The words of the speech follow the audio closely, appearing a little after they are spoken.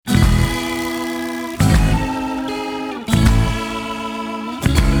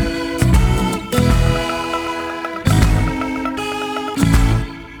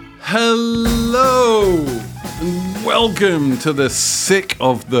Welcome to the Sick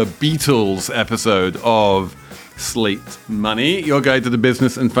of the Beatles episode of Slate Money, your guide to the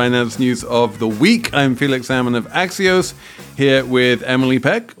business and finance news of the week. I'm Felix Salmon of Axios, here with Emily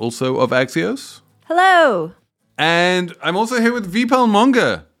Peck, also of Axios. Hello. And I'm also here with Vipal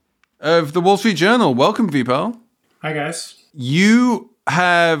Monga of the Wall Street Journal. Welcome, Vipal. Hi, guys. You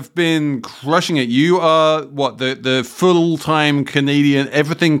have been crushing it. You are, the full-time Canadian,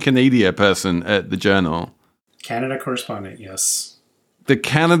 everything Canada person at the Journal. Canada correspondent, yes. The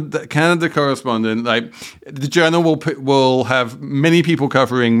Canada correspondent, like the Journal will have many people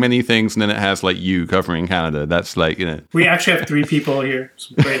covering many things, and then it has like you covering Canada. That's like, you know. We actually have three people here.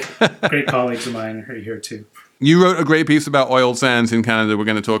 Some great colleagues of mine are here too. You wrote a great piece about oil sands in Canada. We're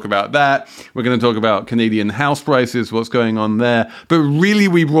going to talk about that. We're going to talk about Canadian house prices, what's going on there. But really,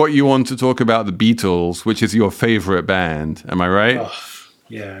 we brought you on to talk about the Beatles, which is your favorite band. Am I right? Oh,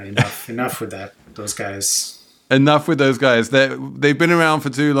 yeah, enough with that. Those guys. Enough with those guys. They've been around for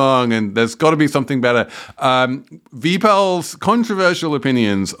too long, and there's got to be something better. Vipal's controversial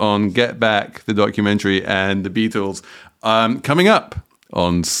opinions on Get Back, the documentary, and the Beatles, coming up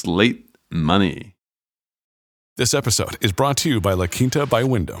on Slate Money. This episode is brought to you by La Quinta by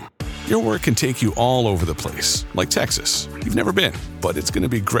Wyndham. Your work can take you all over the place, like Texas. You've never been, but it's going to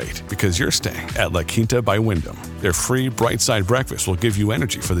be great because you're staying at La Quinta by Wyndham. Their free Bright Side breakfast will give you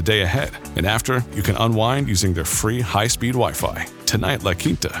energy for the day ahead. And after, you can unwind using their free high-speed Wi-Fi. Tonight, La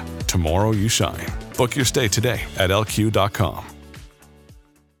Quinta. Tomorrow, you shine. Book your stay today at lq.com.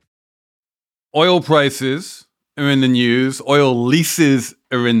 Oil prices are in the news. Oil leases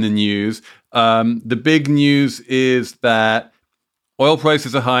are in the news. The big news is that oil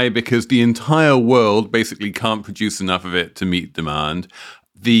prices are high because the entire world basically can't produce enough of it to meet demand.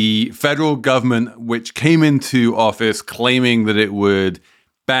 The federal government, which came into office claiming that it would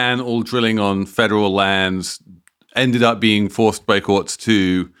ban all drilling on federal lands, ended up being forced by courts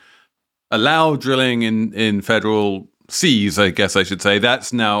to allow drilling in federal seas, I guess I should say.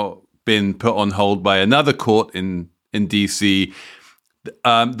 That's now been put on hold by another court in D.C.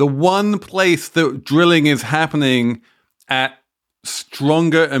 The one place that drilling is happening at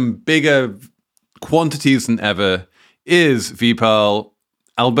stronger and bigger quantities than ever is, Vipal,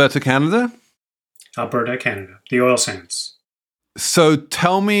 Alberta, Canada? Alberta, Canada. The oil sands. So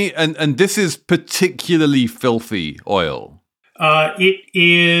tell me, and this is particularly filthy oil. It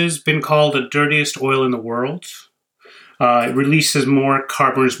is been called the dirtiest oil in the world. It releases more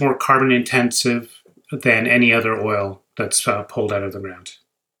carbon, is more carbon intensive than any other oil that's pulled out of the ground.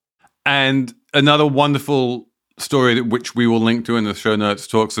 And another wonderful story which we will link to in the show notes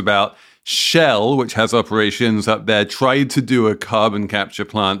talks about Shell, which has operations up there, tried to do a carbon capture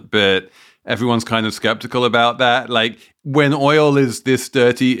plant, but everyone's kind of skeptical about that. Like, when oil is this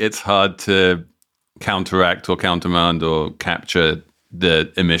dirty, it's hard to counteract or countermand or capture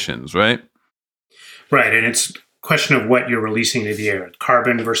the emissions, right? Right, and it's a question of what you're releasing into the air.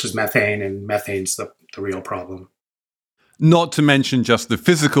 Carbon versus methane, and methane's the real problem. Not to mention just the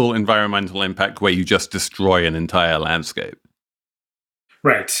physical environmental impact where you just destroy an entire landscape.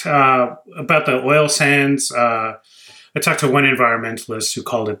 Right. About the oil sands, I talked to one environmentalist who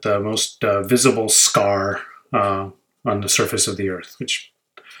called it the most visible scar on the surface of the earth, which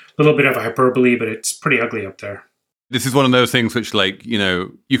a little bit of hyperbole, but it's pretty ugly up there. This is one of those things which, like, you know,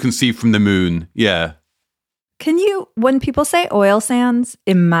 you can see from the moon. Yeah. When people say oil sands,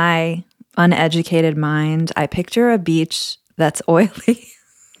 in my uneducated mind, I picture a beach that's oily.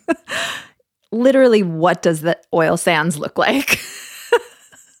 Literally, what does the oil sands look like?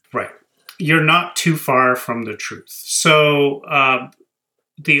 Right. You're not too far from the truth. So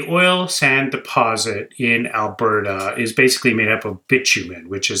the oil sand deposit in Alberta is basically made up of bitumen,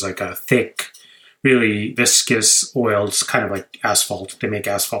 which is like a thick, really viscous oil. It's kind of like asphalt. They make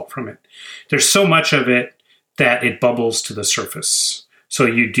asphalt from it. There's so much of it that it bubbles to the surface. So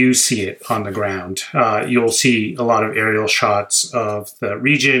you do see it on the ground. You'll see a lot of aerial shots of the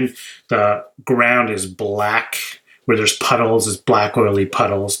region. The ground is black. Where there's puddles, is black oily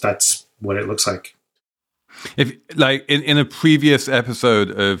puddles. That's what it looks like. If, like, in a previous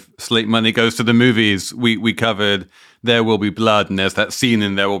episode of Slate Money Goes to the Movies, we covered There Will Be Blood, and there's that scene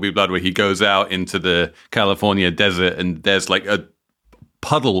in There Will Be Blood where he goes out into the California desert and there's like a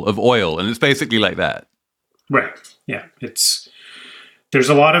puddle of oil, and it's basically like that. Right. Yeah. There's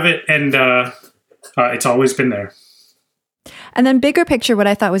a lot of it, and it's always been there. And then bigger picture, what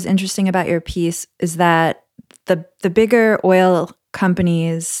I thought was interesting about your piece is that the bigger oil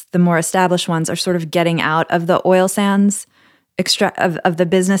companies, the more established ones, are sort of getting out of the oil sands of the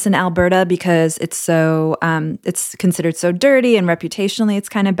business in Alberta because it's so it's considered so dirty and reputationally it's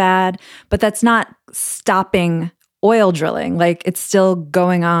kind of bad. But that's not stopping oil drilling. Like it's still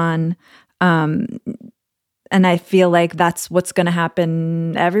going on. And I feel like that's what's going to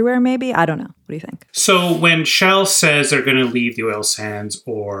happen everywhere, maybe. I don't know. What do you think? So when Shell says they're going to leave the oil sands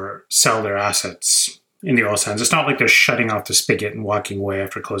or sell their assets in the oil sands, it's not like they're shutting off the spigot and walking away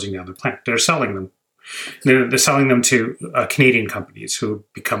after closing down the plant. They're selling them. They're selling them to Canadian companies who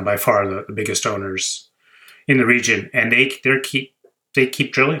become by far the biggest owners in the region. And they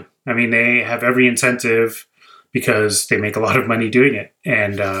keep drilling. I mean, they have every incentive because they make a lot of money doing it.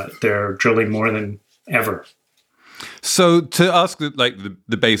 And they're drilling more than ever. So to ask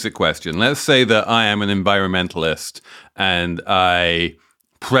the basic question, let's say that I am an environmentalist and I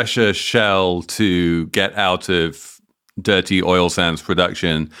pressure Shell to get out of dirty oil sands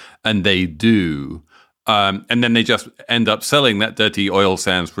production, and they do. And then they just end up selling that dirty oil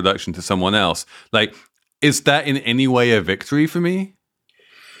sands production to someone else. Like, is that in any way a victory for me?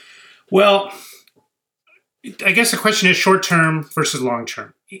 Well, I guess the question is short term versus long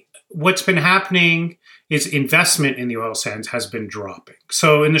term. What's been happening is investment in the oil sands has been dropping.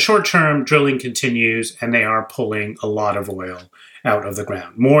 So in the short term, drilling continues and they are pulling a lot of oil out of the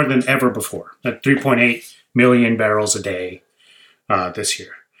ground, more than ever before, at 3.8 million barrels a day this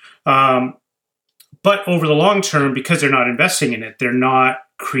year. But over the long term, because they're not investing in it, they're not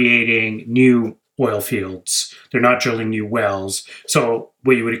creating new oil fields. They're not drilling new wells. So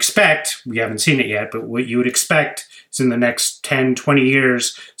what you would expect, we haven't seen it yet, but what you would expect is in the next 10, 20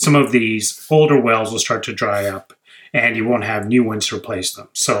 years, some of these older wells will start to dry up and you won't have new ones to replace them.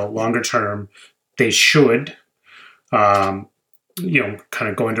 So longer term, they should, kind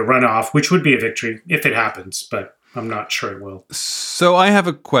of go into runoff, which would be a victory if it happens, but I'm not sure it will. So I have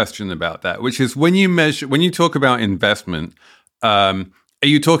a question about that, which is when you talk about investment, are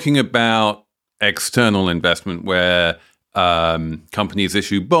you talking about external investment where companies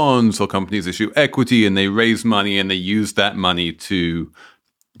issue bonds or companies issue equity and they raise money and they use that money to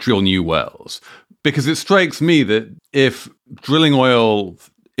drill new wells? Because it strikes me that if drilling oil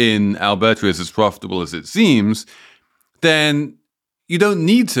in Alberta is as profitable as it seems, then you don't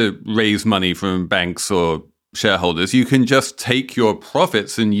need to raise money from banks or shareholders. You can just take your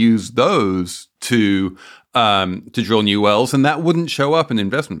profits and use those to drill new wells, and that wouldn't show up in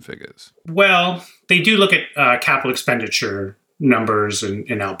investment figures. Well, they do look at capital expenditure numbers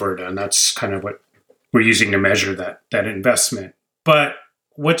in Alberta, and that's kind of what we're using to measure that investment. But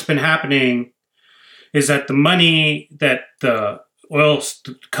what's been happening is that the money that the oil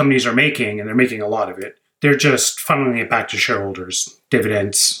companies are making, and they're making a lot of it, they're just funneling it back to shareholders,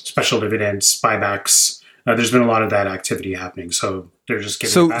 dividends, special dividends, buybacks. There's been a lot of that activity happening, so they're just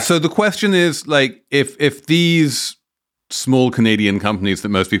giving it back. So the question is, like, if these small Canadian companies that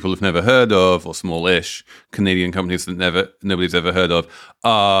most people have never heard of, or small-ish Canadian companies that nobody's ever heard of,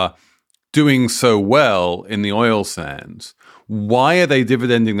 are doing so well in the oil sands, why are they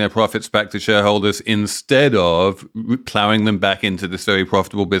dividending their profits back to shareholders instead of plowing them back into this very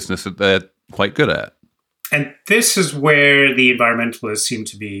profitable business that they're quite good at? And this is where the environmentalists seem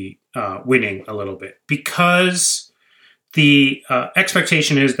to be winning a little bit, because the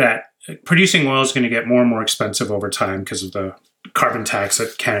expectation is that producing oil is going to get more and more expensive over time because of the carbon tax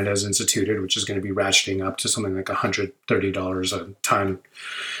that Canada has instituted, which is going to be ratcheting up to something like $130 a ton.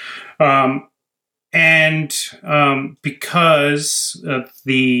 Because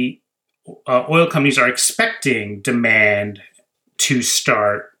the oil companies are expecting demand to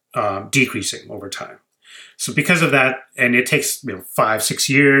start decreasing over time. So because of that, and it takes 5-6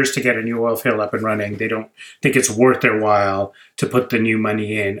 years to get a new oil field up and running, they don't think it's worth their while to put the new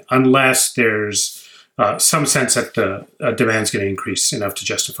money in unless there's some sense that the demand's going to increase enough to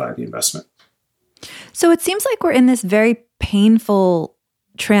justify the investment. So it seems like we're in this very painful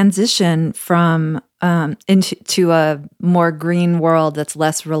transition from into a more green world that's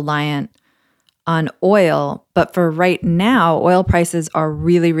less reliant on oil. But for right now, oil prices are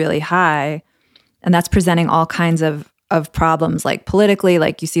really, really high. And that's presenting all kinds of problems, like politically,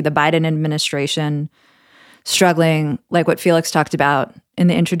 like you see the Biden administration struggling, like what Felix talked about in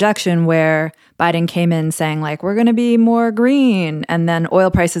the introduction, where Biden came in saying, like, we're going to be more green, and then oil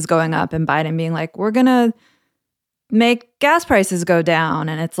prices going up, and Biden being like, we're going to make gas prices go down.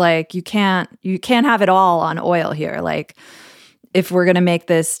 And it's like, you can't have it all on oil here. Like, if we're going to make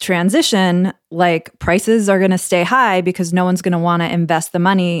this transition, like, prices are going to stay high because no one's going to want to invest the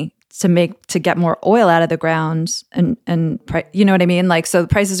money to get more oil out of the ground, and you know what I mean? Like, so the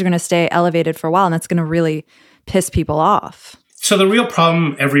prices are going to stay elevated for a while, and that's going to really piss people off. So the real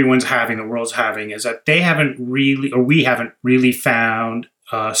problem the world's having, is that we haven't really found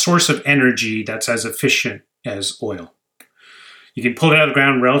a source of energy that's as efficient as oil. You can pull it out of the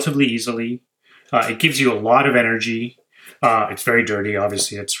ground relatively easily. It gives you a lot of energy. It's very dirty.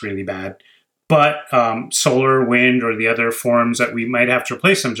 Obviously, it's really bad. But solar, wind, or the other forms that we might have to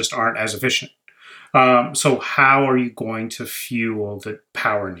replace them just aren't as efficient. So how are you going to fuel the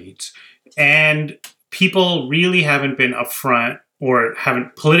power needs? And people really haven't been upfront or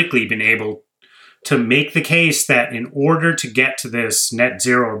haven't politically been able to make the case that in order to get to this net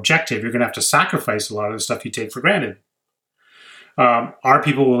zero objective, you're going to have to sacrifice a lot of the stuff you take for granted. Are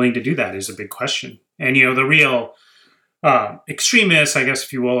people willing to do that is a big question. And, the real extremists, I guess,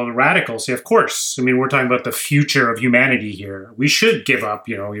 if you will, or the radicals say, of course, I mean, we're talking about the future of humanity here. We should give up,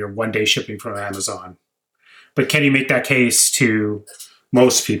 your one-day shipping from Amazon. But can you make that case to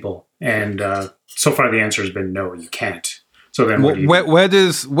most people? And so far, the answer has been no, you can't. So then, where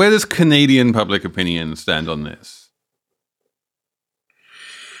does Canadian public opinion stand on this?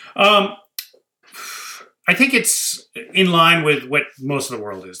 I think it's in line with what most of the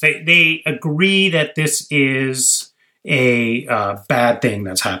world is. They agree that this is a bad thing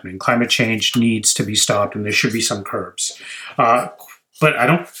that's happening. Climate change needs to be stopped, and there should be some curbs. But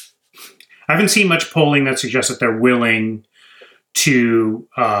I haven't seen much polling that suggests that they're willing to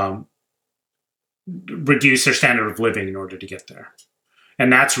reduce their standard of living in order to get there.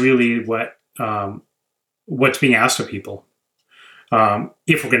 And that's really what's being asked of people,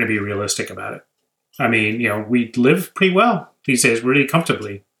 if we're going to be realistic about it. I mean, we live pretty well these days, really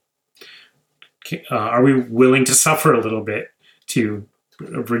comfortably. Are we willing to suffer a little bit to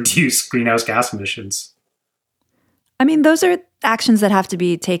reduce greenhouse gas emissions? I mean, those are actions that have to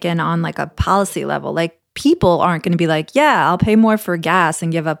be taken on like a policy level. Like, people aren't going to be like, yeah, I'll pay more for gas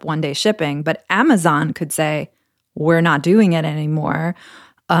and give up one-day shipping. But Amazon could say, we're not doing it anymore.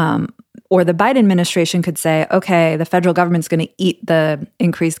 Or the Biden administration could say, okay, the federal government's going to eat the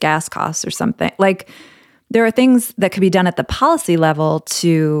increased gas costs or something. Like, there are things that could be done at the policy level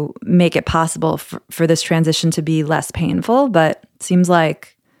to make it possible for this transition to be less painful. But it seems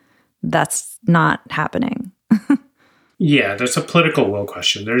like that's not happening. Yeah, there's a political will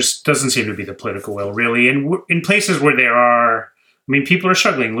question. Doesn't seem to be the political will, really. And in places where there are, I mean, people are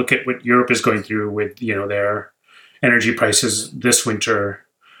struggling. Look at what Europe is going through with, their energy prices this winter,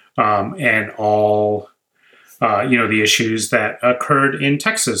 and all, the issues that occurred in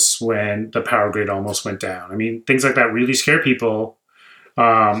Texas when the power grid almost went down. I mean, things like that really scare people.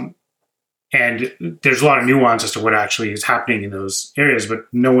 And there's a lot of nuance as to what actually is happening in those areas, but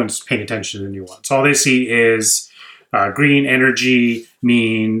no one's paying attention to the nuance. All they see is green energy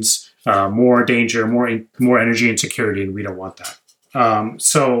means more danger, more energy insecurity, and we don't want that.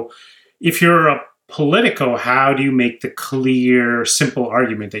 So if you're a Politico, how do you make the clear, simple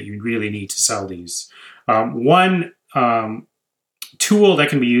argument that you really need to sell these? One tool that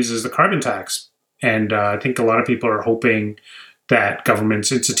can be used is the carbon tax. And I think a lot of people are hoping that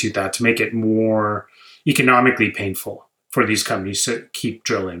governments institute that to make it more economically painful for these companies to keep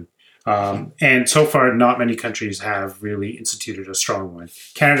drilling. And so far, not many countries have really instituted a strong one.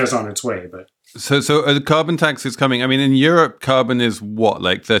 Canada's on its way, but... So a carbon tax is coming. I mean, in Europe, carbon is what,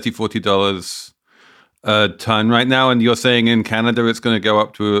 like $30, $40 a ton right now? And you're saying in Canada, it's going to go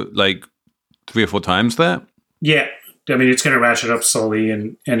up to like 3 or 4 times that? Yeah. I mean, it's going to ratchet up slowly,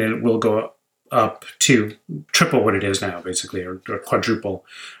 and it will go up to triple what it is now, basically, or quadruple.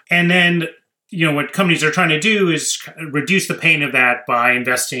 And then... what companies are trying to do is reduce the pain of that by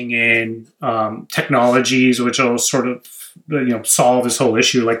investing in technologies which will sort of, solve this whole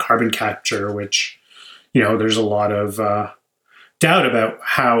issue, like carbon capture, which, there's a lot of doubt about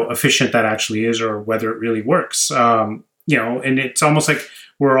how efficient that actually is or whether it really works. And it's almost like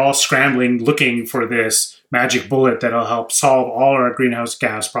we're all scrambling, looking for this magic bullet that'll help solve all our greenhouse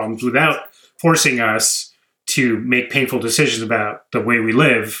gas problems without forcing us to make painful decisions about the way we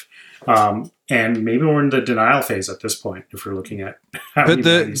live. And maybe we're in the denial phase at this point, if we're looking at how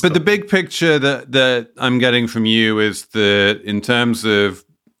the big picture that I'm getting from you is that in terms of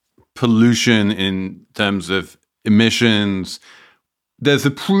pollution, in terms of emissions, there's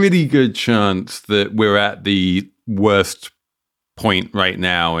a pretty good chance that we're at the worst point right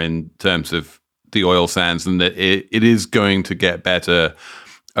now in terms of the oil sands, and that it is going to get better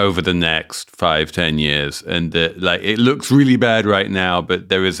over the next 5-10 years. And it looks really bad right now, but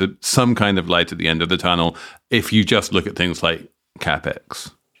there is some kind of light at the end of the tunnel if you just look at things like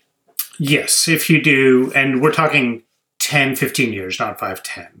CapEx. Yes, if you do. And we're talking 10, 15 years, not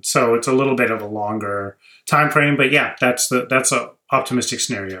 5-10. So it's a little bit of a longer time frame. But yeah, that's an optimistic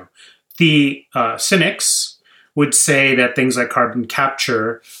scenario. The cynics would say that things like carbon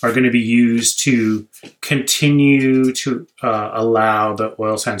capture are going to be used to continue to allow the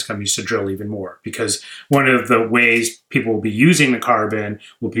oil sands companies to drill even more. Because one of the ways people will be using the carbon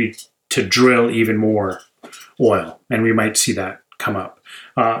will be to drill even more oil, and we might see that come up.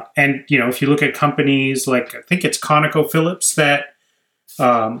 And if you look at companies like, I think it's ConocoPhillips that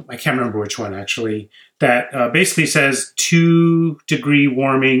I can't remember which one actually, that basically says 2-degree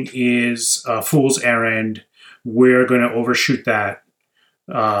warming is a fool's errand. We're going to overshoot that,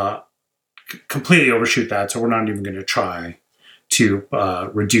 completely overshoot that. So we're not even going to try to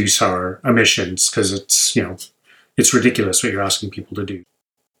reduce our emissions because it's ridiculous what you're asking people to do.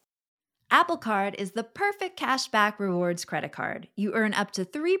 Apple Card is the perfect cashback rewards credit card. You earn up to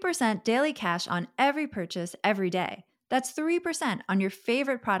 3% daily cash on every purchase every day. That's 3% on your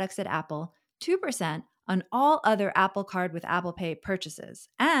favorite products at Apple, 2% on all other Apple Card with Apple Pay purchases,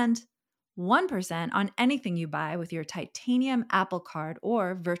 and 1% on anything you buy with your titanium Apple Card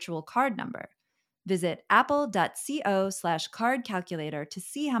or virtual card number. Visit apple.co/card calculator to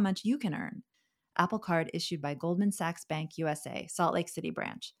see how much you can earn. Apple Card issued by Goldman Sachs Bank USA, Salt Lake City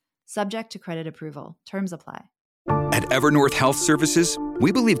branch. Subject to credit approval. Terms apply. At Evernorth Health Services,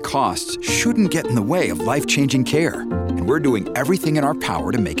 we believe costs shouldn't get in the way of life-changing care, and we're doing everything in our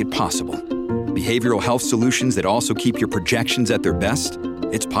power to make it possible. Behavioral health solutions that also keep your projections at their best?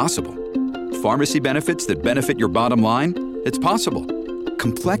 It's possible. Pharmacy benefits that benefit your bottom line? It's possible.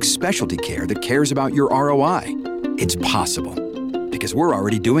 Complex specialty care that cares about your ROI? It's possible. Because we're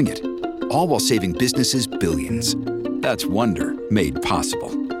already doing it. All while saving businesses billions. That's Wonder made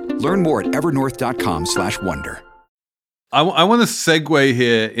possible. Learn more at evernorth.com/wonder. I want to segue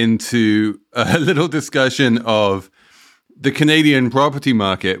here into a little discussion of the Canadian property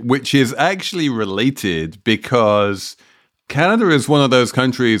market, which is actually related because Canada is one of those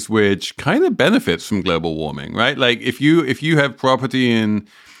countries which kind of benefits from global warming, right? Like if you have property in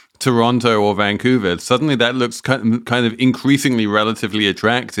Toronto or Vancouver, suddenly that looks kind of increasingly relatively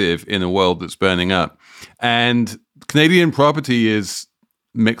attractive in a world that's burning up. And Canadian property is,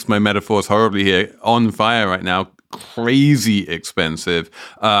 mix my metaphors horribly here, on fire right now, crazy expensive.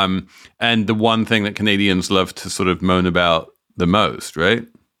 And the one thing that Canadians love to sort of moan about the most, right?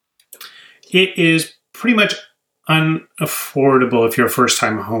 It is pretty much unaffordable if you're a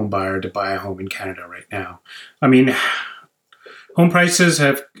first-time home buyer to buy a home in Canada right now. I mean, home prices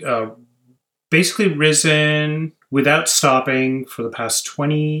have basically risen without stopping for the past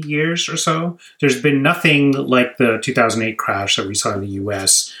 20 years or so. There's been nothing like the 2008 crash that we saw in the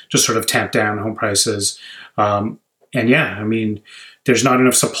US, just sort of tamped down home prices. There's not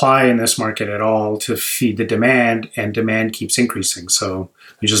enough supply in this market at all to feed the demand, and demand keeps increasing. So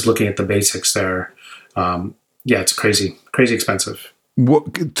you're just looking at the basics there. It's crazy expensive.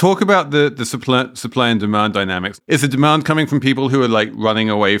 Talk about the supply and demand dynamics. Is the demand coming from people who are like running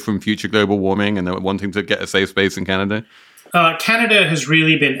away from future global warming and they're wanting to get a safe space in Canada? Canada has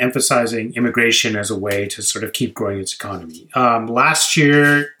really been emphasizing immigration as a way to sort of keep growing its economy. Last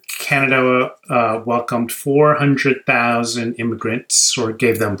year, Canada welcomed 400,000 immigrants, or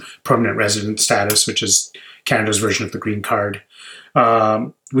gave them permanent resident status, which is Canada's version of the green card,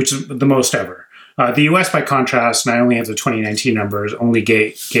 which is the most ever. The U.S., by contrast, and I only have the 2019 numbers, only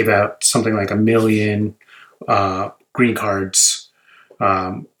gave out something like 1 million green cards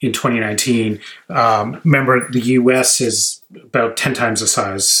in 2019. Remember, the U.S. is about 10 times the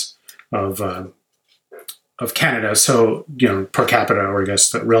size of Canada. So, per capita, or I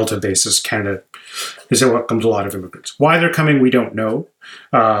guess the relative basis, Canada is welcomes a lot of immigrants. Why they're coming, we don't know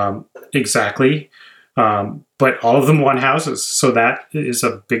exactly. But all of them want houses. So that is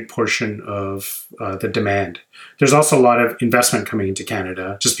a big portion of the demand. There's also a lot of investment coming into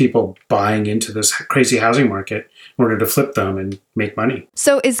Canada, just people buying into this crazy housing market in order to flip them and make money.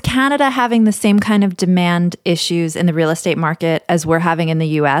 So is Canada having the same kind of demand issues in the real estate market as we're having in the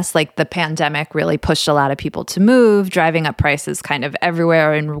US? Like the pandemic really pushed a lot of people to move, driving up prices kind of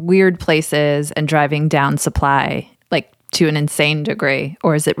everywhere in weird places and driving down supply like to an insane degree?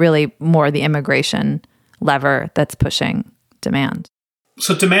 Or is it really more the immigration lever that's pushing demand?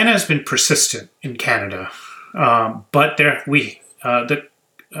 So demand has been persistent in Canada, but we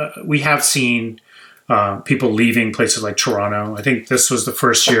have seen people leaving places like Toronto. I think this was the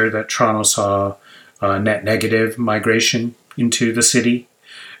first year that Toronto saw net negative migration into the city.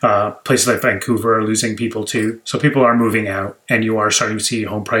 Places like Vancouver are losing people too. So people are moving out, and you are starting to see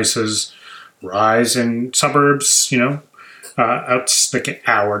home prices rise in suburbs, out like an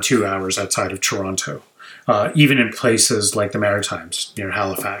hour, 2 hours outside of Toronto. Even in places like the Maritimes, near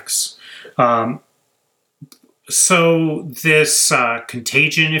Halifax. So this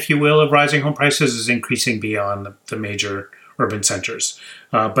contagion, if you will, of rising home prices is increasing beyond the major urban centers.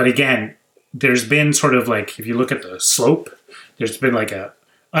 But again, there's been sort of like, if you look at the slope, there's been like a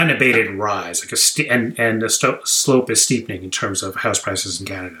unabated rise, like and the slope is steepening in terms of house prices in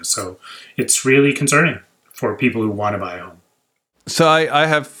Canada. So it's really concerning for people who want to buy a home. So I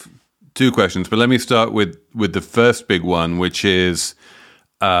have two questions, but let me start with the first big one, which is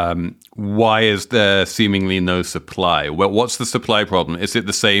why is there seemingly no supply? What's the supply problem? Is it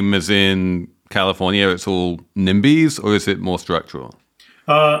the same as in California? It's all NIMBYs, or is it more structural?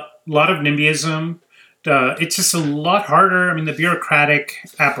 A lot of NIMBYism. It's just a lot harder. I mean, the bureaucratic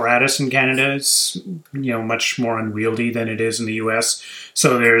apparatus in Canada is, much more unwieldy than it is in the U.S.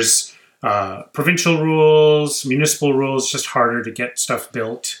 So there's provincial rules, municipal rules, just harder to get stuff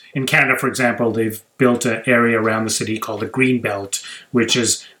built. In Canada, for example, they've built an area around the city called the Green Belt, which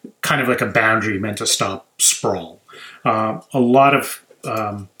is kind of like a boundary meant to stop sprawl. A lot of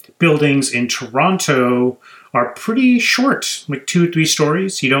buildings in Toronto are pretty short, like 2 or 3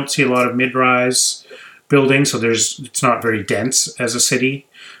 stories. You don't see a lot of mid-rise buildings, so it's not very dense as a city.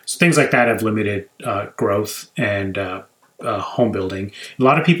 So things like that have limited growth and home building. A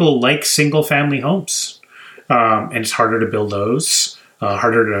lot of people like single-family homes, and it's harder to build those,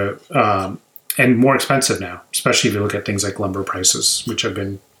 and more expensive now, especially if you look at things like lumber prices, which have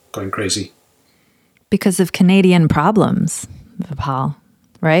been going crazy. Because of Canadian problems, Vipal,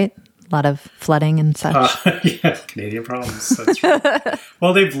 right? A lot of flooding and such. Yeah, Canadian problems. That's right.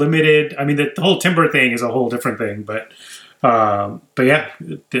 Well, they've limited. I mean, the whole timber thing is a whole different thing, but yeah,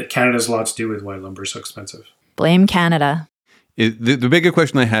 Canada's a lot to do with why lumber is so expensive. Blame Canada. The bigger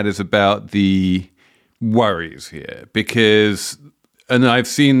question I had is about the worries here, and I've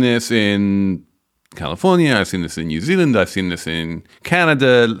seen this in California, I've seen this in New Zealand, I've seen this in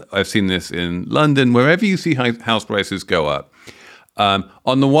Canada, I've seen this in London, wherever you see house prices go up.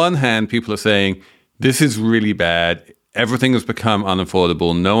 On the one hand, people are saying, this is really bad. Everything has become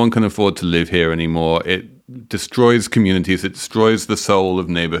unaffordable. No one can afford to live here anymore. It destroys communities. It destroys the soul of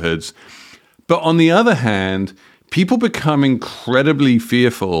neighborhoods. But on the other hand, people become incredibly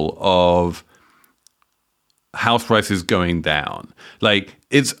fearful of house prices going down. Like,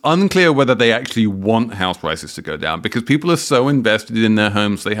 it's unclear whether they actually want house prices to go down because people are so invested in their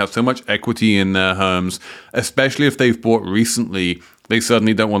homes. They have so much equity in their homes, especially if they've bought recently. They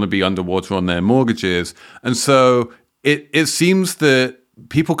suddenly don't want to be underwater on their mortgages. And so it seems that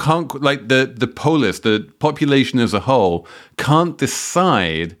people can't, like the polis, the population as a whole, can't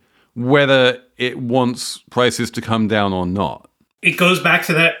decide whether it wants prices to come down or not. It goes back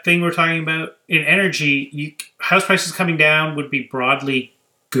to that thing we're talking about in energy. House prices coming down would be broadly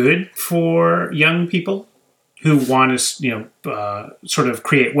good for young people who want to, sort of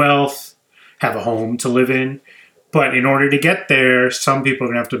create wealth, have a home to live in. But in order to get there, some people are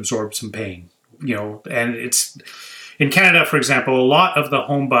going to have to absorb some pain, and it's in Canada, for example, a lot of the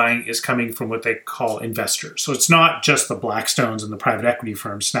home buying is coming from what they call investors. So it's not just the Blackstones and the private equity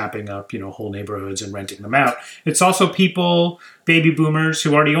firms snapping up, whole neighborhoods and renting them out. It's also people, baby boomers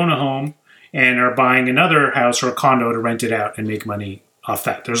who already own a home and are buying another house or a condo to rent it out and make money off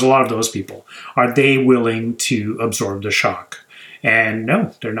that. There's a lot of those people. Are they willing to absorb the shock? And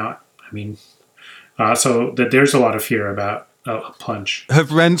no, they're not. I mean, so that there's a lot of fear about a plunge.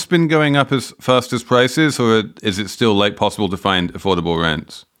 Have rents been going up as fast as prices, or is it still possible to find affordable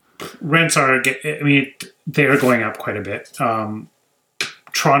rents? Rents they're going up quite a bit.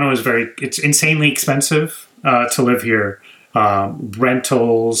 Toronto is it's insanely expensive to live here.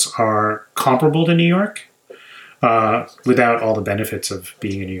 Rentals are comparable to New York without all the benefits of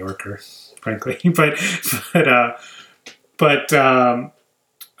being a New Yorker, frankly.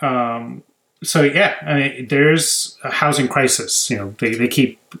 So yeah, there's a housing crisis. They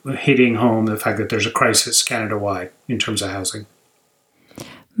keep hitting home the fact that there's a crisis Canada-wide in terms of housing.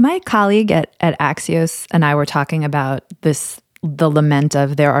 My colleague at Axios and I were talking about the lament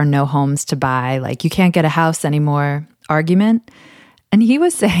of there are no homes to buy, like you can't get a house anymore argument. And he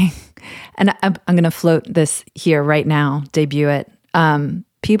was saying, and I'm going to float this here right now, debut it.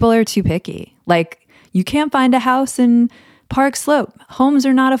 People are too picky. Like you can't find a house in Park Slope. Homes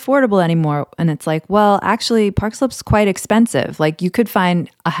are not affordable anymore. And it's like, well, actually, Park Slope's quite expensive. Like you could find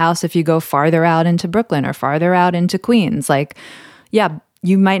a house if you go farther out into Brooklyn or farther out into Queens. Like, yeah,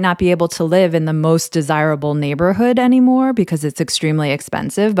 you might not be able to live in the most desirable neighborhood anymore because it's extremely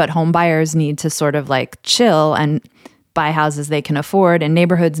expensive, but home buyers need to sort of like chill and buy houses they can afford in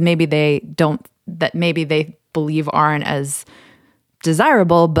neighborhoods maybe they believe aren't as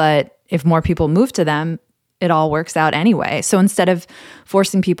desirable, but if more people move to them, it all works out anyway. So instead of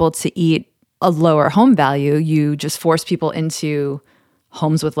forcing people to eat a lower home value, you just force people into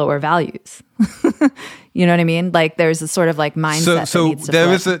homes with lower values. You know what I mean? Like there's a sort of like mindset that needs to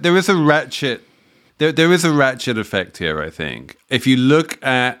flip. There is a ratchet there is a ratchet effect here, I think. If you look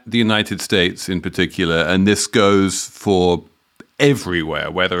at the United States in particular, and this goes for everywhere,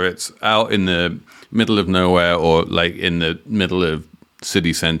 whether it's out in the middle of nowhere or like in the middle of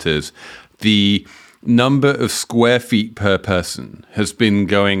city centers, the number of square feet per person has been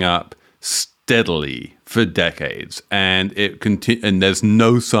going up steadily for decades, and and there's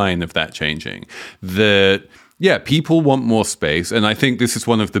no sign of that changing. People want more space, and I think this is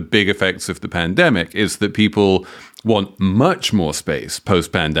one of the big effects of the pandemic, is that people want much more space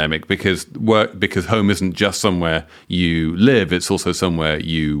post-pandemic because home isn't just somewhere you live, it's also somewhere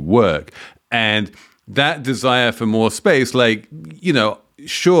you work. And that desire for more space,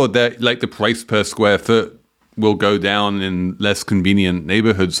 sure, that like the price per square foot will go down in less convenient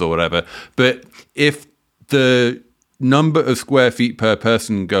neighborhoods or whatever, but if the number of square feet per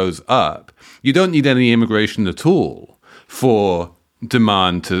person goes up, you don't need any immigration at all for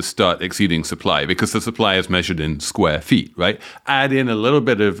demand to start exceeding supply, because the supply is measured in square feet, right? Add in a little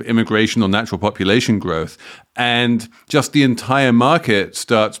bit of immigration or natural population growth, and just the entire market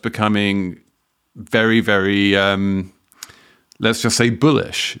starts becoming very, very, let's just say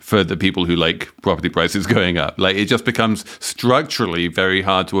bullish for the people who like property prices going up. Like, it just becomes structurally very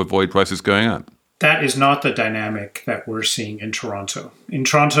hard to avoid prices going up. That is not the dynamic that we're seeing in Toronto. In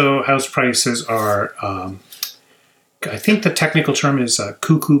Toronto, house prices are, I think the technical term is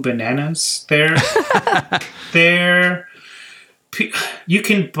cuckoo bananas. You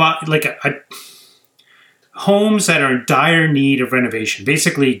can buy homes that are in dire need of renovation,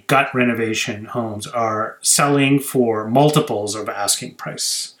 basically gut renovation homes, are selling for multiples of asking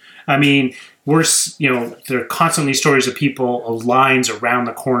price. I mean, there are constantly stories of lines around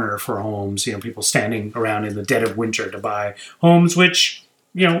the corner for homes, people standing around in the dead of winter to buy homes, which,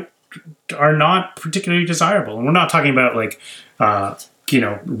 are not particularly desirable. And we're not talking about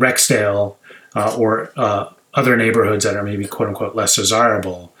Rexdale or other neighborhoods that are maybe quote unquote less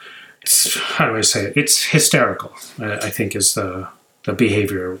desirable. It's hysterical, I think, is the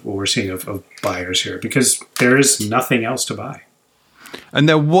behavior we're seeing of buyers here, because there is nothing else to buy. And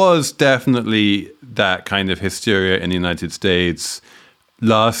there was definitely that kind of hysteria in the United States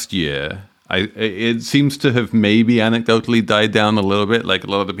last year. It seems to have maybe anecdotally died down a little bit. Like, a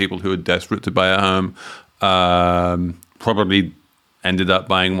lot of the people who are desperate to buy a home probably ended up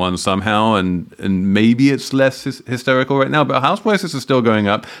buying one somehow, and maybe it's less hysterical right now. But house prices are still going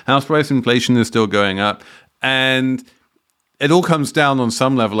up. House price inflation is still going up. And it all comes down on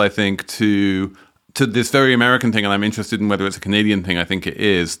some level, I think, to this very American thing, and I'm interested in whether it's a Canadian thing. I think it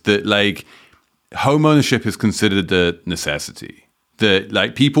is, that like home ownership is considered a necessity. That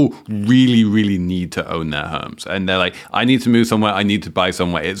like people really, really need to own their homes, and they're like, I need to move somewhere, I need to buy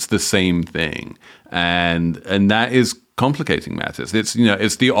somewhere. It's the same thing, and that is complicating matters. It's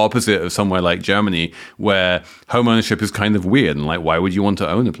it's the opposite of somewhere like Germany, where home ownership is kind of weird, and like, why would you want to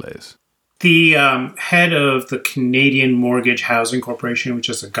own a place? The head of the Canadian Mortgage Housing Corporation, which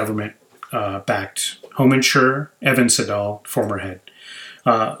is a government backed home insurer, Evan Siddall, former head,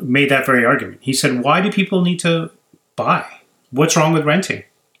 made that very argument. He said, why do people need to buy? What's wrong with renting?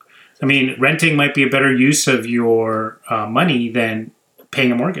 I mean, renting might be a better use of your money than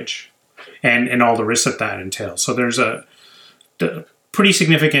paying a mortgage and all the risks that entails. So there's a pretty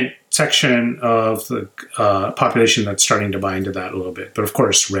significant section of the population that's starting to buy into that a little bit. But of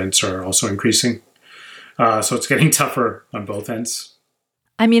course, rents are also increasing. So it's getting tougher on both ends.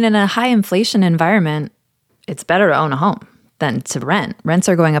 I mean, in a high inflation environment, it's better to own a home than to rent. Rents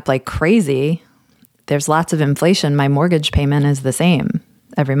are going up like crazy. There's lots of inflation. My mortgage payment is the same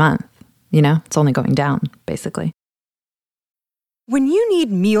every month. It's only going down, basically. When you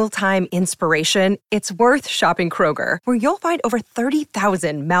need mealtime inspiration, it's worth shopping Kroger, where you'll find over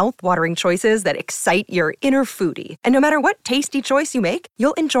 30,000 mouth-watering choices that excite your inner foodie. And no matter what tasty choice you make,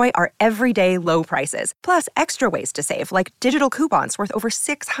 you'll enjoy our everyday low prices, plus extra ways to save, like digital coupons worth over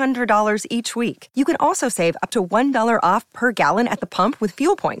 $600 each week. You can also save up to $1 off per gallon at the pump with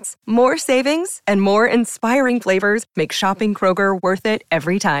fuel points. More savings and more inspiring flavors make shopping Kroger worth it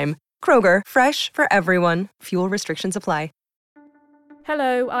every time. Kroger, fresh for everyone. Fuel restrictions apply.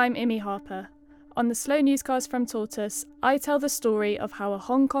 Hello, I'm Imi Harper. On the Slow Newscast from Tortoise, I tell the story of how a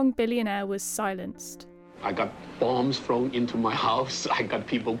Hong Kong billionaire was silenced. I got bombs thrown into my house. I got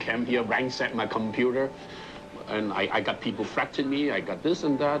people came here, ransacked my computer. And I got people threatening me. I got this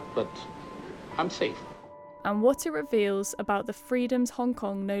and that, but I'm safe. And what it reveals about the freedoms Hong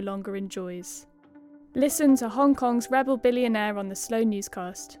Kong no longer enjoys. Listen to Hong Kong's rebel billionaire on the Slow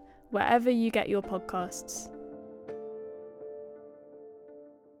Newscast, wherever you get your podcasts.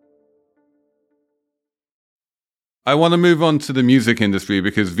 I want to move on to the music industry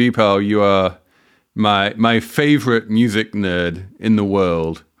because, Vipal, you are my favorite music nerd in the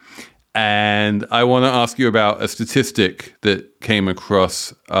world. And I want to ask you about a statistic that came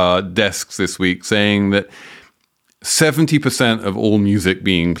across our desks this week saying that 70% of all music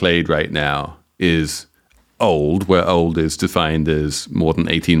being played right now is old, where old is defined as more than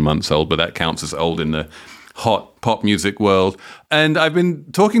 18 months old, but that counts as old in the hot pop music world. And I've been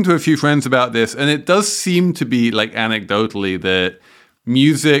talking to a few friends about this, and it does seem to be like anecdotally that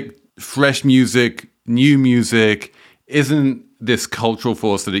music, fresh music, new music isn't this cultural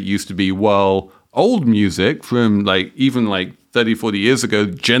force that it used to be. While old music from even 30, 40 years ago,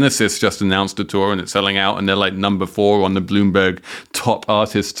 Genesis just announced a tour and it's selling out and they're like number 4 on the Bloomberg top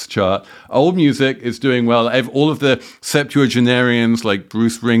artists chart. Old music is doing well. All of the septuagenarians like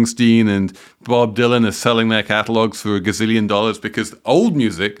Bruce Springsteen and Bob Dylan are selling their catalogs for $1 gazillion because old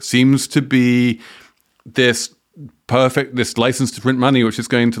music seems to be this license to print money, which is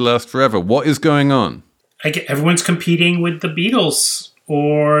going to last forever. What is going on? Everyone's competing with the Beatles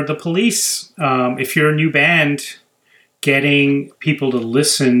or the Police. If you're a new band, getting people to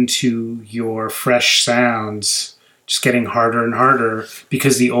listen to your fresh sounds just getting harder and harder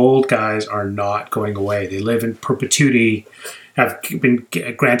because the old guys are not going away. They live in perpetuity, have been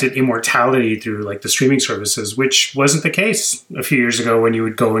granted immortality through like the streaming services, which wasn't the case a few years ago when you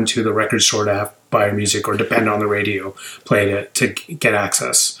would go into the record store to buy music or depend on the radio play to get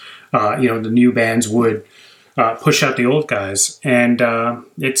access. The new bands would push out the old guys, and I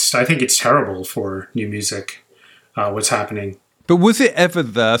think it's terrible for new music. What's happening. But was it ever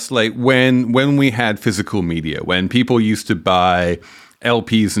thus, like when we had physical media, when people used to buy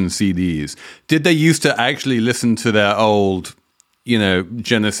LPs and CDs, did they used to actually listen to their old,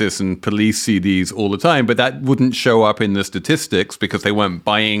 Genesis and Police CDs all the time? But that wouldn't show up in the statistics because they weren't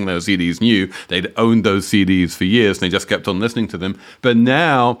buying those CDs new. They'd owned those CDs for years and they just kept on listening to them. But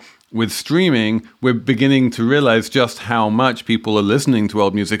now, with streaming, we're beginning to realize just how much people are listening to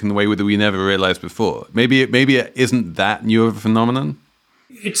old music in the way that we never realized before. Maybe it isn't that new of a phenomenon?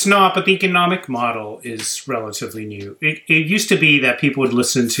 It's not, but the economic model is relatively new. It used to be that people would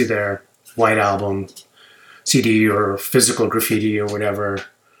listen to their White Album CD or physical graffiti or whatever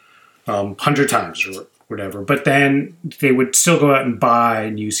 100 times or whatever. But then they would still go out and buy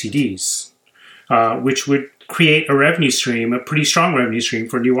new CDs, which would create a revenue stream, a pretty strong revenue stream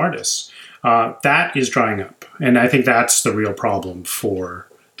for new artists. That is drying up. And I think that's the real problem for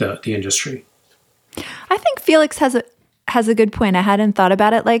the industry. I think Felix has a good point. I hadn't thought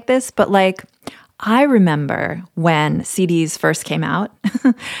about it like this, but I remember when CDs first came out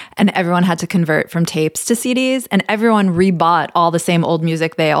and everyone had to convert from tapes to CDs and everyone rebought all the same old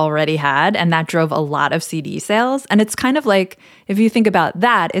music they already had. And that drove a lot of CD sales. And it's kind of like, if you think about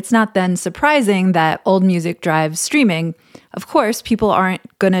that, it's not then surprising that old music drives streaming. Of course, people aren't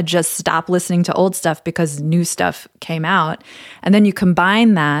going to just stop listening to old stuff because new stuff came out. And then you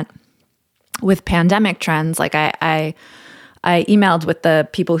combine that with pandemic trends. Like I emailed with the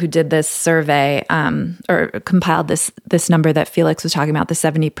people who did this survey or compiled this number that Felix was talking about, the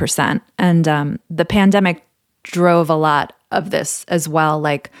 70%. And the pandemic drove a lot of this as well.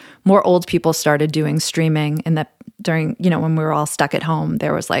 Like more old people started doing streaming during when we were all stuck at home.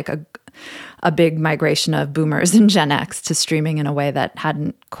 There was like a big migration of boomers and Gen X to streaming in a way that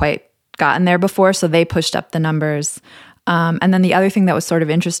hadn't quite gotten there before. So they pushed up the numbers. And then the other thing that was sort of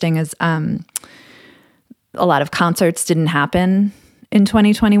interesting is a lot of concerts didn't happen in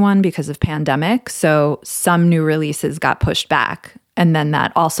 2021 because of pandemic. So some new releases got pushed back. And then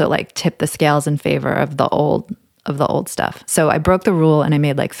that also tipped the scales in favor of the old stuff. So I broke the rule and I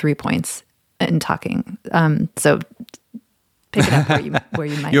made 3 points in talking. So pick it up where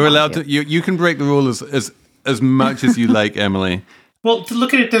you might. You're allowed to. You can break the rule as much as you like, Emily. Well, to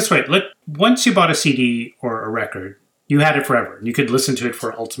look at it this way, once you bought a CD or a record, you had it forever. You could listen to it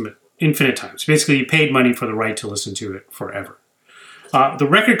for infinite times. Basically, you paid money for the right to listen to it forever. The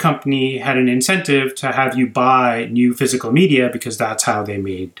record company had an incentive to have you buy new physical media because that's how they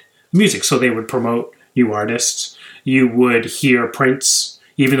made music. So they would promote new artists. You would hear Prince,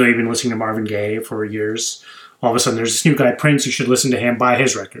 even though you've been listening to Marvin Gaye for years. All of a sudden, there's this new guy, Prince, you should listen to him, buy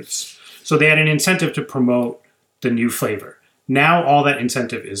his records. So they had an incentive to promote the new flavor. Now all that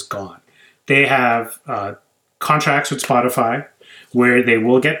incentive is gone. They have contracts with Spotify where they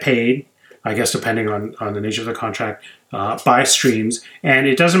will get paid, I guess depending on the nature of the contract, by streams. And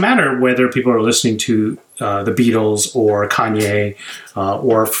it doesn't matter whether people are listening to the Beatles or Kanye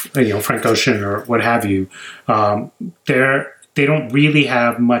or Frank Ocean or what have you. They don't really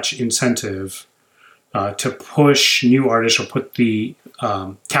have much incentive to push new artists or put the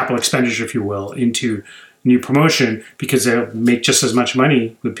capital expenditure, if you will, into new promotion because they'll make just as much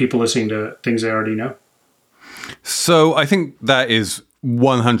money with people listening to things they already know. So I think that is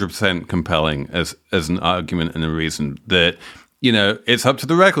 100% compelling as an argument and a reason that, you know, it's up to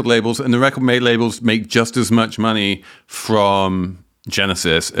the record labels, and the record labels make just as much money from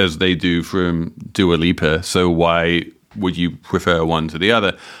Genesis as they do from Dua Lipa. So why would you prefer one to the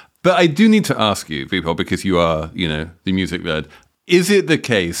other? But I do need to ask you, Vipul, because you are, you know, the music nerd. Is it the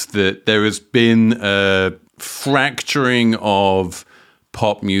case that there has been a fracturing of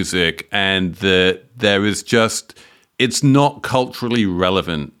pop music and that there is just, it's not culturally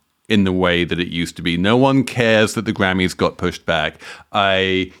relevant in the way that it used to be? No one cares that the Grammys got pushed back.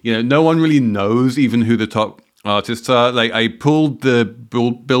 No one really knows even who the top artists are. Like, I pulled the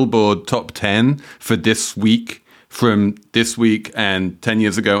Billboard top 10 for this week, from this week and 10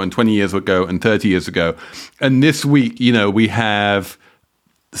 years ago and 20 years ago and 30 years ago. And this week, you know, we have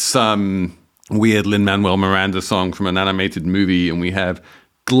some weird Lin-Manuel Miranda song from an animated movie, and we have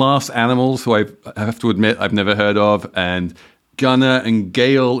Glass Animals, who I have to admit I've never heard of, and Gunna and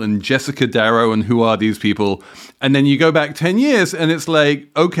Gayle and Jessica Darrow, and who are these people? And then you go back 10 years and it's like,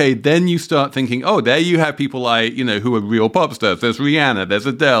 okay, then you start thinking, oh, there you have people who are real pop stars. There's Rihanna, there's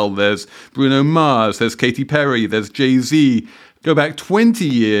Adele, there's Bruno Mars, there's Katy Perry, there's Jay-Z. Go back 20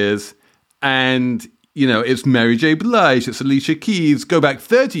 years and, you know, it's Mary J. Blige, it's Alicia Keys. Go back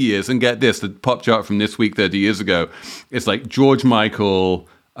 30 years and get this, the pop chart from this week 30 years ago. It's like George Michael,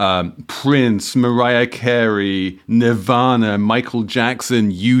 Prince, Mariah Carey, Nirvana, Michael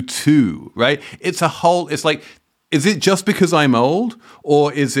Jackson, U2, right? It's like, is it just because I'm old,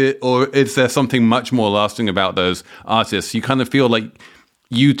 or is there something much more lasting about those artists? You kind of feel like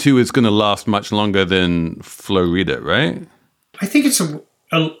U2 is going to last much longer than Flo Rida, right? I think it's a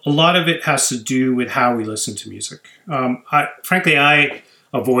lot of it has to do with how we listen to music. I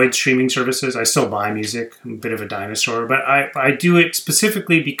avoid streaming services. I still buy music. I'm a bit of a dinosaur, but I do it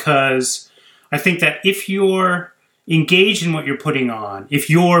specifically because I think that if you're engaged in what you're putting on, if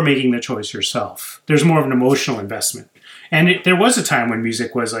you're making the choice yourself, there's more of an emotional investment. And there was a time when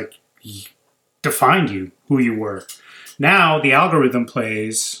music was like, defined you, who you were. Now the algorithm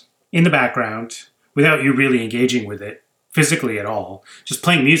plays in the background without you really engaging with it physically at all, just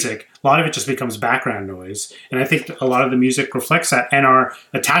playing music. A lot of it just becomes background noise. And I think a lot of the music reflects that, and our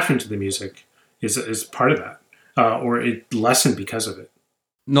attachment to the music is part of that, or it lessened because of it.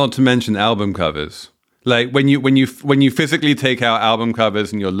 Not to mention album covers. Like when you physically take out album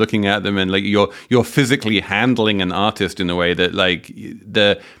covers and you're looking at them, and like you're physically handling an artist in a way that, like,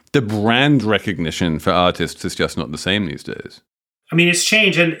 the brand recognition for artists is just not the same these days. I mean, it's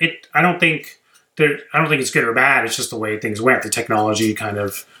changed, and I don't think it's good or bad. It's just the way things went. The technology kind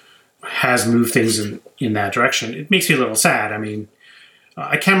of has moved things in that direction. It makes me a little sad. I mean,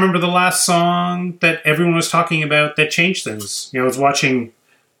 I can't remember the last song that everyone was talking about that changed things. You know, I was watching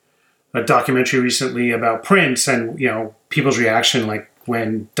a documentary recently about Prince, and, you know, people's reaction, like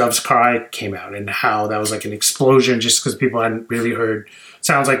when Dove's Cry came out, and how that was like an explosion just because people hadn't really heard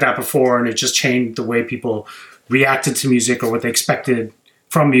sounds like that before, and it just changed the way people reacted to music or what they expected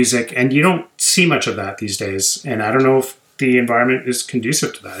from music. And you don't see much of that these days. And I don't know if the environment is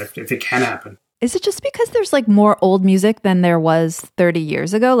conducive to that, if it can happen. Is it just because there's like more old music than there was 30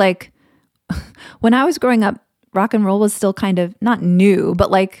 years ago? Like when I was growing up, rock and roll was still kind of not new, but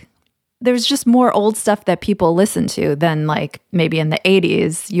like there's just more old stuff that people listen to than like maybe in the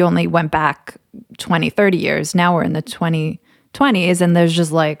 80s. You only went back 20, 30 years. Now we're in the 2020s, and there's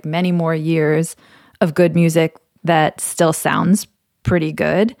just like many more years of good music that still sounds pretty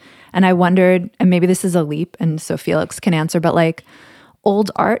good. And I wondered, and maybe this is a leap, and so Felix can answer, but like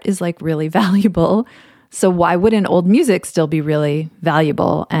old art is like really valuable. So why wouldn't old music still be really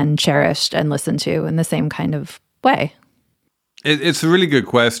valuable and cherished and listened to in the same kind of way? It's a really good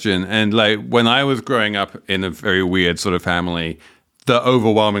question. And like when I was growing up in a very weird sort of family, the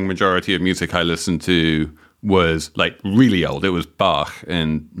overwhelming majority of music I listened to was like really old. It was Bach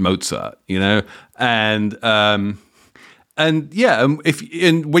and Mozart, you know? And yeah,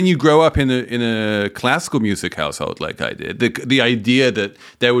 when you grow up in a classical music household like I did, the idea that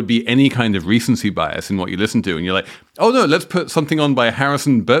there would be any kind of recency bias in what you listen to, and you're like, oh no, let's put something on by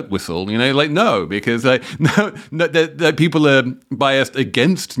Harrison Birtwistle, you know, like no, because like no that people are biased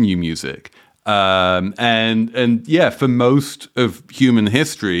against new music, and yeah, for most of human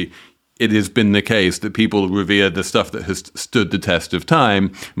history, it has been the case that people revere the stuff that has stood the test of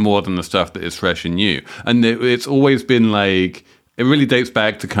time more than the stuff that is fresh and new. And it's always been like, it really dates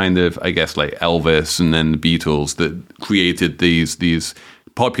back to kind of, I guess, like Elvis and then the Beatles that created these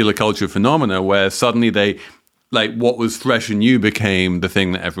popular culture phenomena where suddenly they like what was fresh and new became the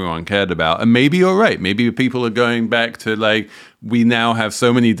thing that everyone cared about. And maybe you're right. Maybe people are going back to like, we now have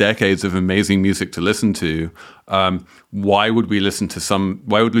so many decades of amazing music to listen to. Why would we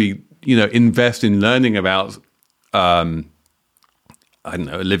invest in learning about, I don't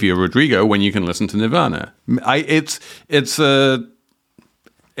know, Olivia Rodrigo when you can listen to Nirvana? It's a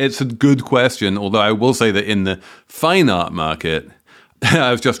good question. Although I will say that in the fine art market,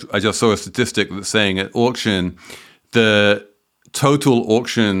 I just saw a statistic that's saying at auction, the total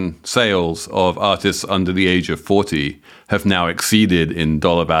auction sales of artists under the age of 40 have now exceeded in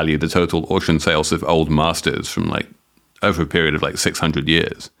dollar value the total auction sales of old masters from like over a period of like 600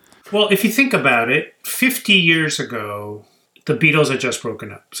 years. Well, if you think about it, 50 years ago, the Beatles had just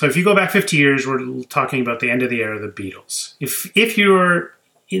broken up. So if you go back 50 years, we're talking about the end of the era of the Beatles. If you were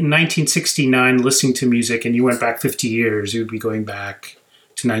in 1969 listening to music and you went back 50 years, you would be going back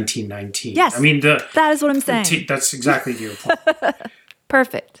to 1919. Yes, I mean, that is what I'm saying. That's exactly your point.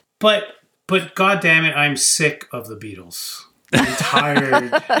 Perfect. But God damn it, I'm sick of the Beatles. I'm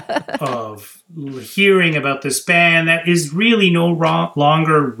tired of hearing about this band that is really no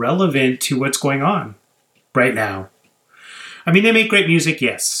longer relevant to what's going on right now. I mean, they make great music,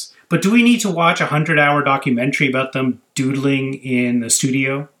 yes. But do we need to watch a 100-hour documentary about them doodling in the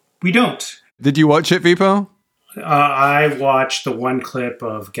studio? We don't. Did you watch it, Vipo? I watched the one clip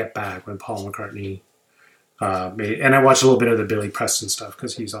of Get Back when Paul McCartney made it. And I watched a little bit of the Billy Preston stuff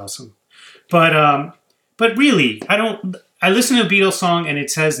because he's awesome. But really, I listen to a Beatles song and it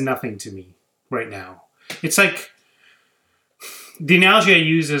says nothing to me right now. It's like, the analogy I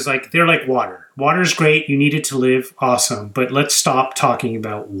use is like, they're like water. Water's great. You need it to live. Awesome. But let's stop talking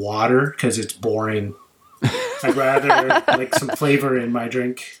about water because it's boring. I'd rather like some flavor in my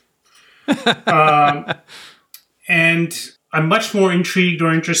drink. And I'm much more intrigued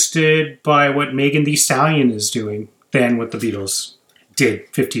or interested by what Megan Thee Stallion is doing than what the Beatles did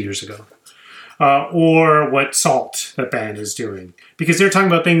 50 years ago. Or what Salt, that band, is doing. Because they're talking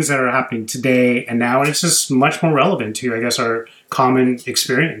about things that are happening today and now, and it's just much more relevant to, I guess, our common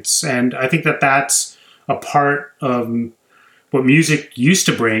experience. And I think that that's a part of what music used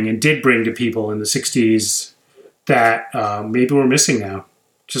to bring and did bring to people in the 60s that maybe we're missing now.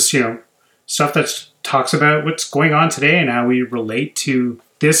 Just, stuff that talks about what's going on today and how we relate to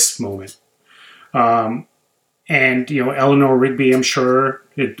this moment. And, Eleanor Rigby, I'm sure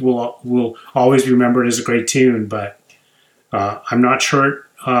it will always be remembered as a great tune, but I'm not sure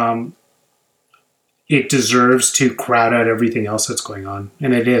it deserves to crowd out everything else that's going on.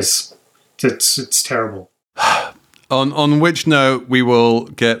 And it is. It's terrible. On which note, we will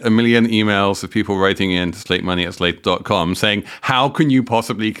get a million emails of people writing in to slatemoney@slate.com saying, how can you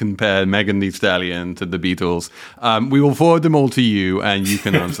possibly compare Megan Thee Stallion to the Beatles? We will forward them all to you and you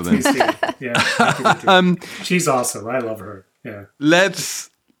can answer them. Yeah, she's awesome. I love her. Yeah. Let's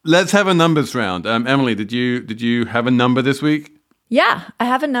have a numbers round. Emily, did you have a number this week? Yeah, I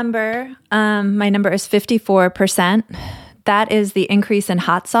have a number. My number is 54%. That is the increase in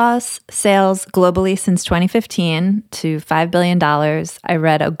hot sauce sales globally since 2015 to $5 billion. I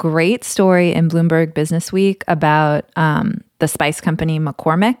read a great story in Bloomberg Business Week about the spice company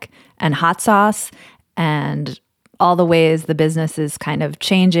McCormick and hot sauce and all the ways the business is kind of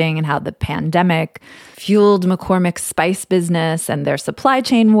changing and how the pandemic fueled McCormick's spice business and their supply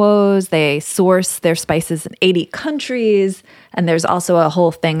chain woes. They source their spices in 80 countries. And there's also a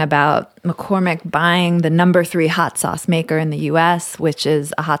whole thing about McCormick buying the number 3 hot sauce maker in the US, which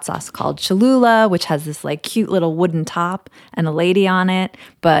is a hot sauce called Cholula, which has this like cute little wooden top and a lady on it,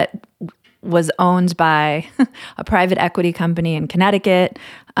 but was owned by a private equity company in Connecticut,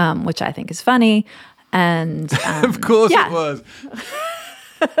 which I think is funny. And of course it was.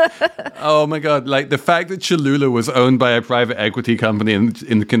 Oh my God. Like the fact that Cholula was owned by a private equity company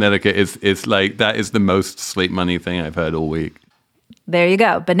in Connecticut is like, that is the most Slate Money thing I've heard all week. There you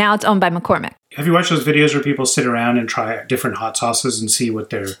go. But now it's owned by McCormick. Have you watched those videos where people sit around and try different hot sauces and see what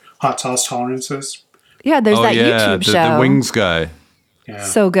their hot sauce tolerance is? Yeah, there's YouTube show. The Wings guy. Yeah.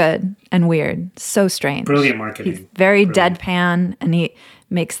 So good and weird. So strange. Brilliant marketing. He's very deadpan, and he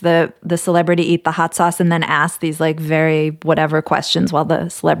makes the celebrity eat the hot sauce and then asks these like very whatever questions while the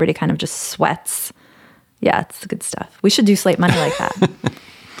celebrity kind of just sweats. Yeah, it's good stuff. We should do Slate Money like that.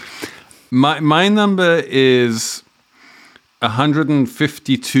 My number is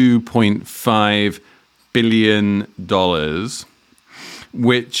 $152.5 billion,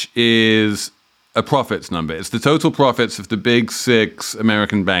 which is a profits number. It's the total profits of the big 6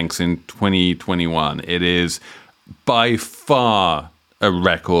 American banks in 2021. It is by far a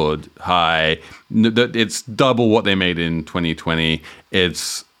record high. It's double what they made in 2020.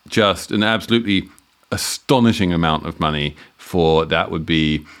 It's just an absolutely astonishing amount of money for that would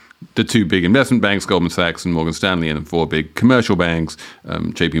be the two big investment banks, Goldman Sachs and Morgan Stanley, and the four big commercial banks,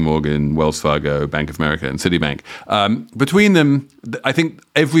 JP Morgan, Wells Fargo, Bank of America, and Citibank. Between them, I think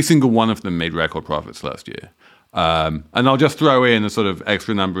every single one of them made record profits last year. And I'll just throw in a sort of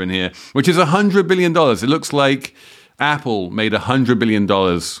extra number in here, which is $100 billion. It looks like Apple made $100 billion,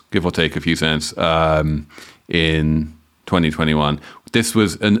 give or take a few cents, in 2021. This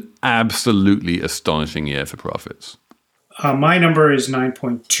was an absolutely astonishing year for profits. My number is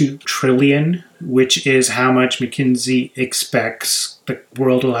 9.2 trillion, which is how much McKinsey expects the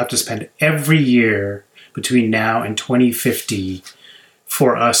world will have to spend every year between now and 2050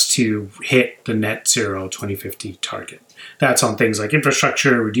 for us to hit the net zero 2050 target. That's on things like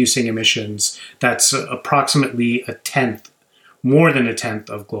infrastructure, reducing emissions. That's approximately more than a tenth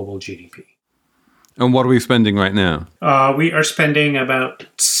of global GDP. And what are we spending right now? We are spending about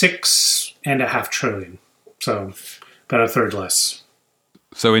 6.5 trillion. So about a third less.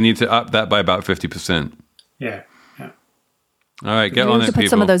 So we need to up that by about 50%. Yeah. All right, get we on need it, to put people.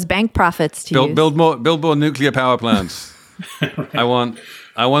 some of those bank profits to use. Build more nuclear power plants. Right. I want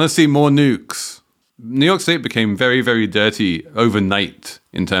to see more nukes. New York State became very, very dirty overnight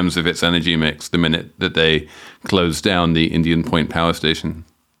in terms of its energy mix the minute that they closed down the Indian Point power station.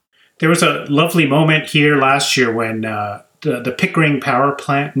 There was a lovely moment here last year when the Pickering power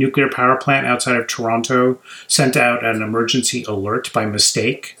plant, nuclear power plant outside of Toronto, sent out an emergency alert by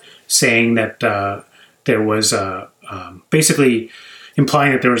mistake, saying that there was basically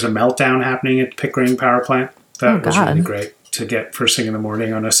implying that there was a meltdown happening at the Pickering power plant. That was really great to get first thing in the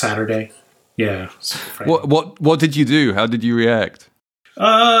morning on a Saturday. Yeah. What did you do? How did you react?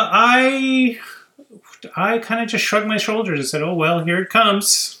 I kind of just shrugged my shoulders and said, "Oh well, here it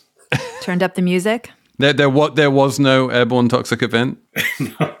comes." Turned up the music. There was no airborne toxic event?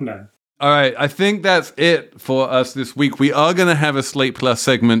 No, none. All right, I think that's it for us this week. We are going to have a Slate Plus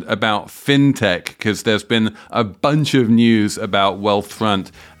segment about fintech because there's been a bunch of news about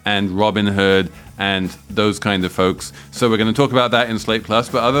Wealthfront and Robinhood and those kind of folks. So we're going to talk about that in Slate Plus.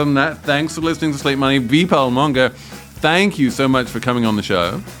 But other than that, thanks for listening to Slate Money. Vipal Monga, thank you so much for coming on the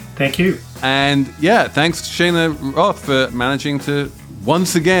show. Thank you. And yeah, thanks to Shayna Roth for managing to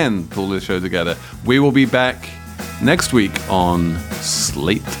once again pull this show together. We will be back next week on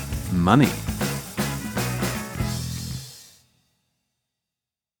Slate Money.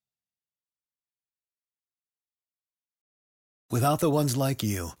 Without the ones like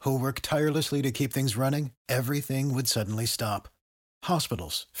you, who work tirelessly to keep things running, everything would suddenly stop.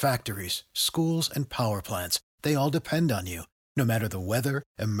 Hospitals, factories, schools, and power plants, they all depend on you. No matter the weather,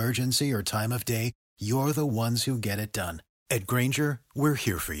 emergency, or time of day, you're the ones who get it done. At Grainger, we're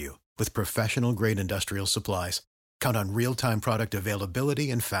here for you with professional-grade industrial supplies. Count on real-time product availability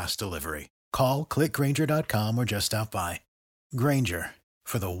and fast delivery. Call, clickgrainger.com, or just stop by. Grainger,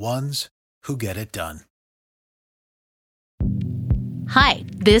 for the ones who get it done. Hi,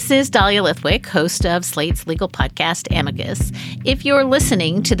 this is Dahlia Lithwick, host of Slate's legal podcast, Amicus. If you're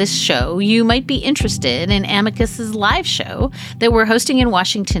listening to this show, you might be interested in Amicus's live show that we're hosting in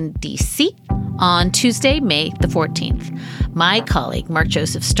Washington, D.C. on Tuesday, May the 14th. My colleague, Mark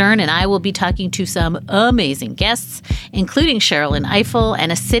Joseph Stern, and I will be talking to some amazing guests, including Sherrilyn Ifill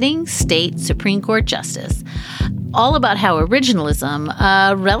and a sitting state Supreme Court justice, all about how originalism,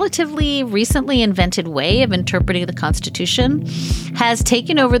 a relatively recently invented way of interpreting the Constitution, has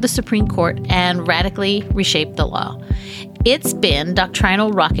taken over the Supreme Court and radically reshaped the law. It's been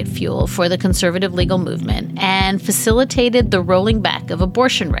doctrinal rocket fuel for the conservative legal movement and facilitated the rolling back of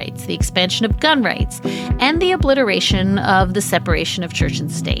abortion rights, the expansion of gun rights, and the obliteration of the separation of church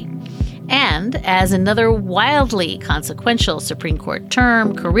and state. And as another wildly consequential Supreme Court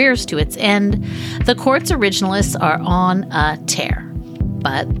term careers to its end, the court's originalists are on a tear.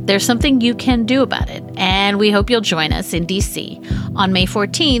 But there's something you can do about it, and we hope you'll join us in D.C. on May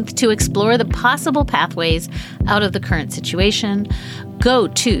 14th to explore the possible pathways out of the current situation. Go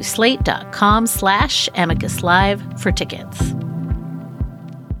to slate.com/amicuslive for tickets.